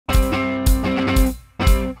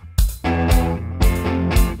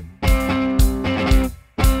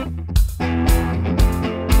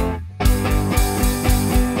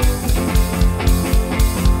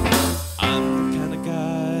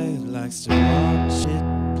watch it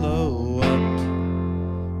blow up.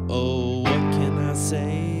 Oh, what can I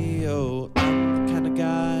say? Oh, I'm the kind of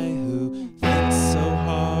guy who thinks so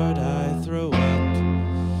hard I throw up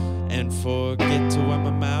and forget to wipe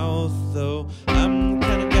my mouth. Though I'm the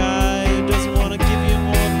kind of guy who doesn't want to give you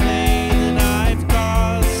more pain than I've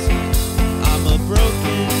caused. I'm a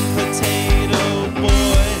broken potato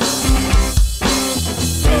boy.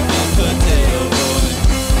 Broken potato boy.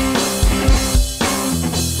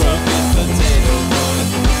 Broken potato boy.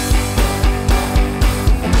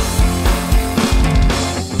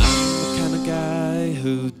 I'm the kind of guy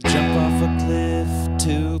who'd jump off a cliff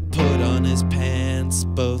to put on his pants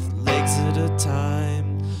both legs at a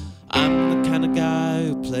time. I'm the kind of guy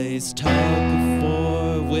who plays tug of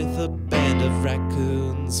war with a band of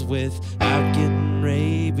raccoons without getting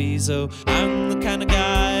rabies. Oh, I'm the kind of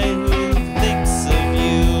guy who thinks of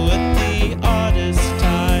you at the oddest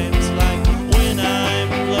times, like when I'm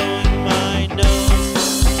blowing my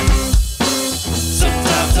nose.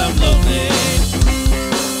 Sometimes I'm lonely.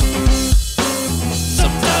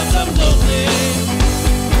 Sometimes I'm lonely.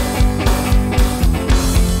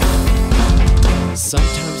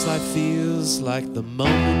 Sometimes life feels like the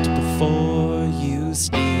moment before you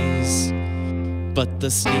sneeze, but the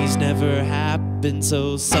sneeze never happens.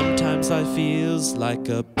 So sometimes life feels like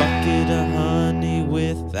a bucket of honey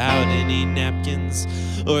without any napkins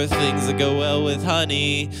or things that go well with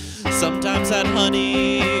honey. Sometimes that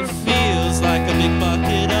honey feels like a big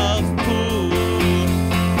bucket of poo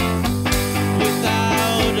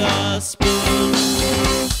without a spoon.